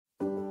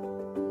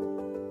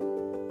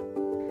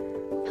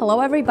Hello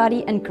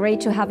everybody, and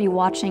great to have you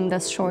watching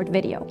this short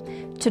video.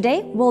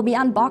 Today we'll be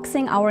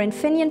unboxing our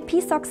Infineon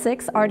PSoC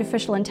 6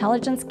 Artificial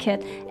Intelligence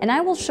Kit, and I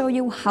will show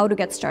you how to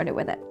get started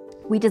with it.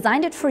 We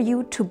designed it for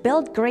you to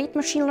build great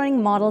machine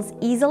learning models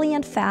easily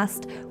and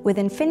fast with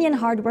Infineon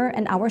hardware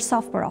and our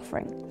software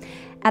offering.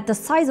 At the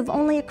size of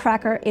only a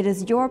cracker, it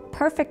is your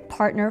perfect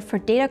partner for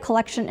data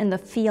collection in the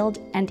field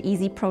and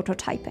easy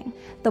prototyping.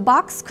 The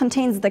box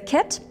contains the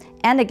kit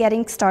and a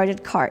getting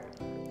started card.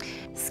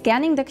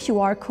 Scanning the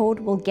QR code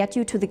will get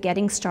you to the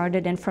getting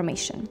started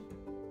information.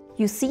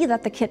 You see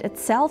that the kit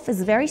itself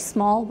is very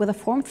small with a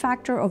form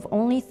factor of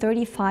only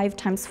 35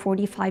 ×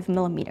 45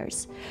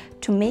 millimeters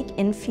to make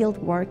in-field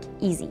work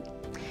easy.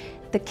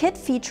 The kit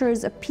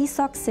features a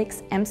PSoC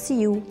 6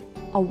 MCU,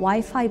 a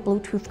Wi-Fi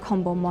Bluetooth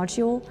combo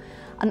module,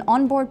 an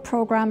onboard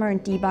programmer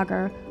and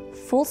debugger,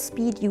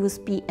 full-speed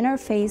USB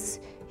interface,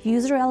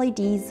 user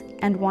LEDs,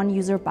 and one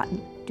user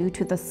button. Due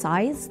to the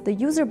size, the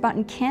user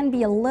button can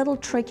be a little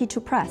tricky to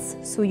press,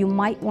 so you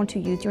might want to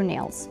use your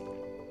nails.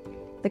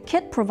 The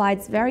kit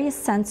provides various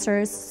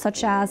sensors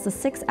such as the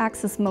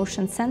 6-axis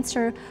motion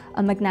sensor,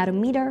 a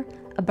magnetometer,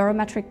 a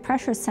barometric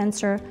pressure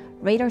sensor,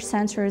 radar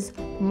sensors,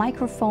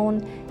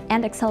 microphone,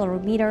 and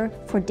accelerometer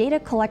for data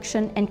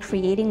collection and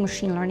creating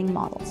machine learning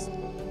models.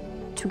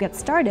 To get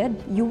started,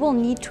 you will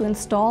need to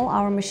install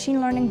our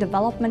machine learning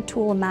development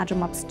tool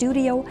ImagineUp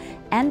Studio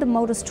and the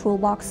Modus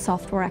Toolbox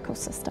software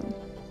ecosystem.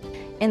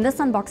 In this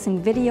unboxing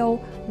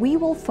video, we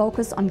will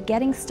focus on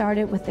getting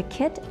started with the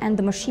kit and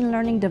the machine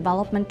learning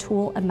development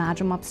tool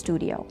ImagineUp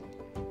Studio.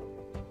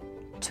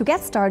 To get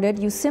started,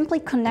 you simply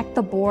connect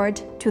the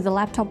board to the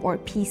laptop or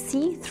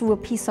PC through a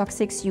PSoC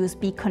 6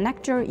 USB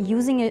connector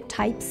using a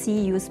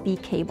Type-C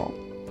USB cable.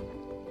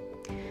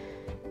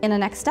 In the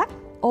next step,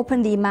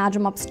 open the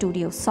ImagineUp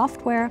Studio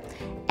software,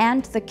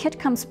 and the kit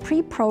comes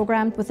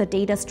pre-programmed with a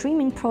data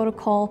streaming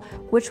protocol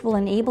which will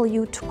enable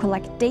you to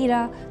collect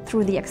data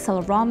through the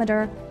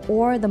accelerometer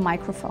or the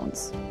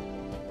microphones.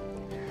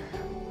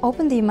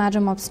 Open the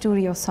ImagineUp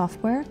Studio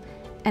software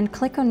and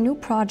click on New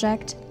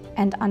Project,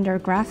 and under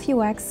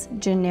GraphUX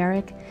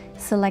Generic,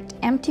 select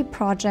Empty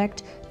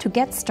Project to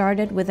get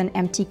started with an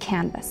empty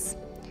canvas.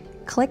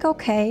 Click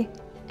OK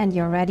and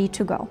you're ready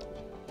to go.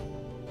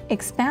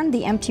 Expand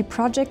the empty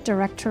project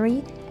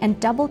directory and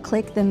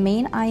double-click the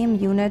main IM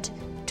unit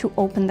to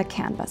open the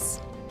canvas.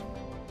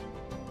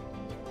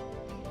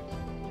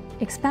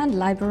 Expand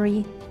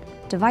Library,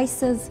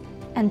 Devices,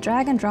 and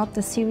drag and drop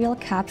the serial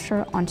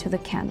capture onto the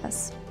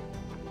canvas.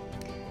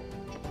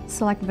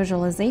 Select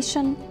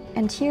Visualization,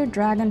 and here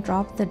drag and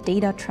drop the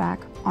data track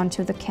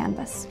onto the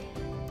canvas.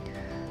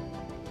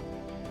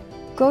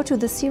 Go to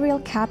the serial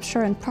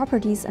capture and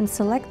properties and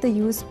select the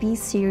USB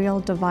serial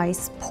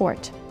device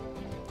port.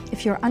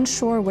 If you're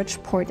unsure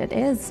which port it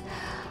is,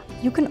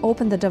 you can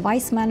open the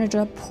Device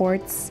Manager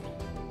ports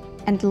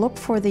and look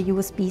for the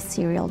USB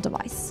serial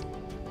device.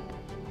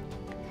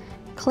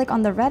 Click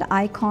on the red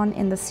icon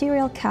in the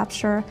serial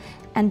capture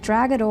and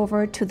drag it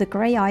over to the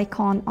gray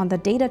icon on the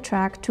data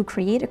track to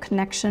create a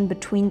connection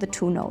between the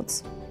two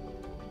nodes.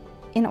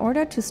 In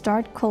order to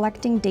start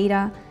collecting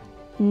data,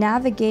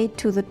 navigate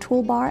to the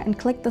toolbar and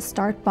click the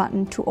Start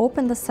button to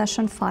open the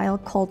session file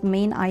called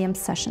main IM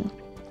session.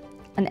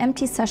 An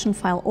empty session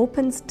file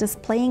opens,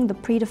 displaying the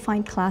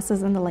predefined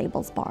classes in the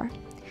labels bar.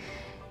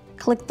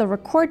 Click the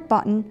Record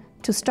button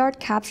to start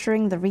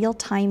capturing the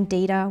real-time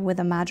data with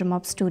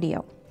ImagineUp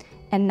Studio.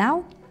 And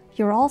now,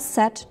 you're all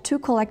set to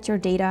collect your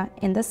data,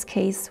 in this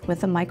case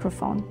with a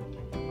microphone.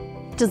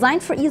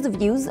 Designed for ease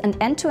of use and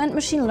end-to-end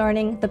machine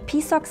learning, the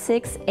PSoC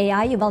 6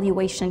 AI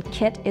Evaluation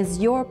Kit is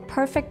your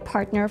perfect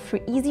partner for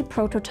easy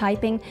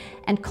prototyping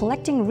and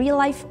collecting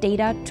real-life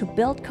data to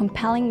build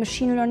compelling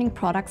machine learning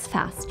products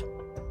fast.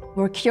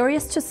 We're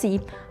curious to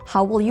see,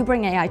 how will you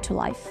bring AI to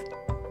life?